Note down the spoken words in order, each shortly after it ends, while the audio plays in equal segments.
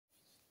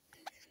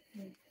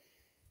What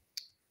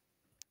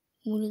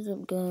is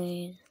up,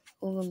 guys?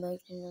 Welcome back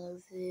to another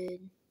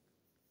vid.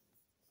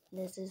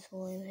 This is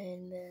why I'm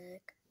heading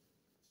back.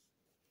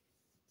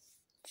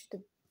 It's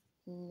the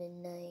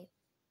midnight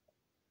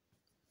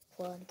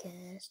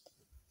vodcast.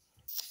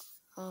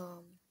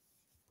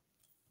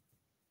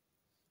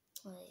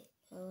 Like,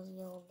 how's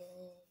y'all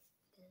day?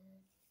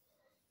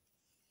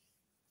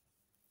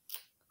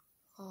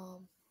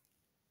 Good.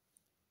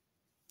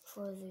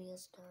 Before the video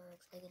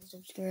starts, like and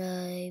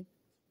subscribe.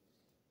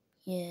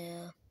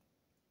 Yeah.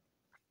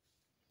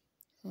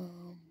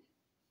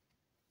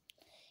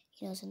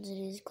 Since it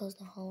is close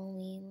to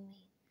Halloween, let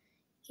me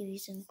give you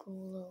some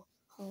cool little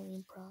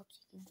Halloween props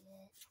you can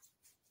get.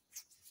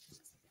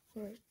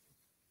 First,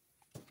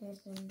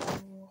 here's some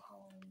cool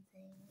Halloween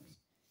things.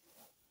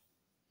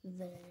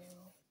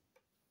 Vanilla.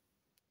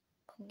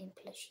 Pumpkin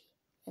plushie.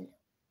 Hello.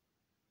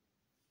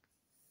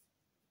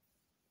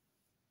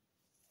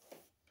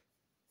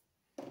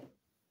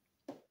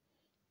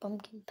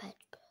 Pumpkin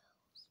patch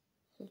pals.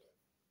 Hello.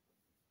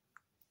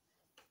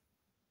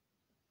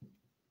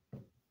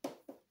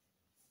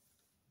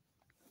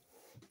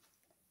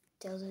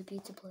 Tales of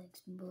Pizza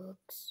Planks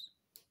books.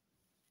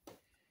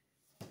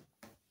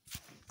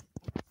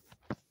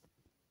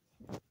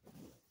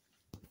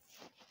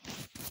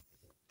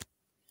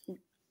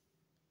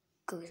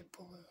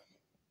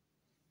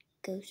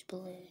 Ghost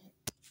balloon.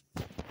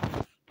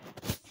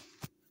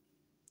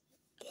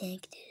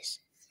 Cactus,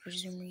 for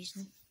some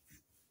reason.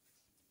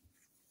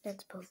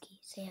 That's Pokey.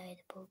 Say hi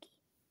to Pokey.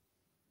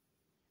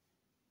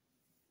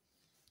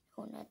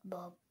 Oh, not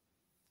Bob.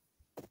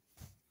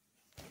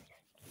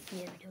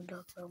 Yeah, we don't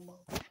talk about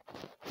Bob.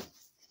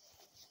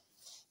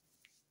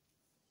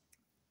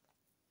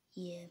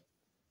 Yeah.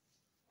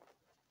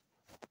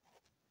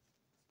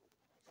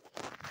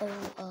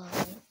 Oh,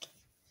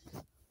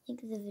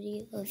 like the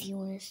video if you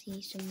want to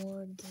see some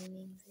more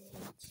gaming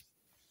vids.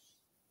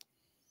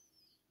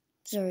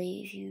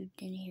 Sorry if you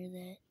didn't hear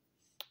that.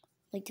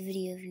 Like the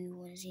video if you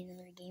want to see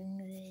another gaming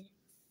vid.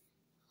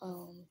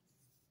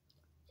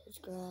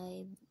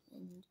 Subscribe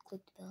and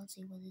click the bell and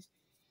see what this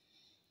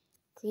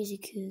crazy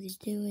kook is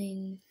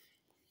doing.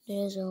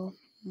 That is all.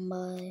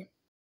 Bye.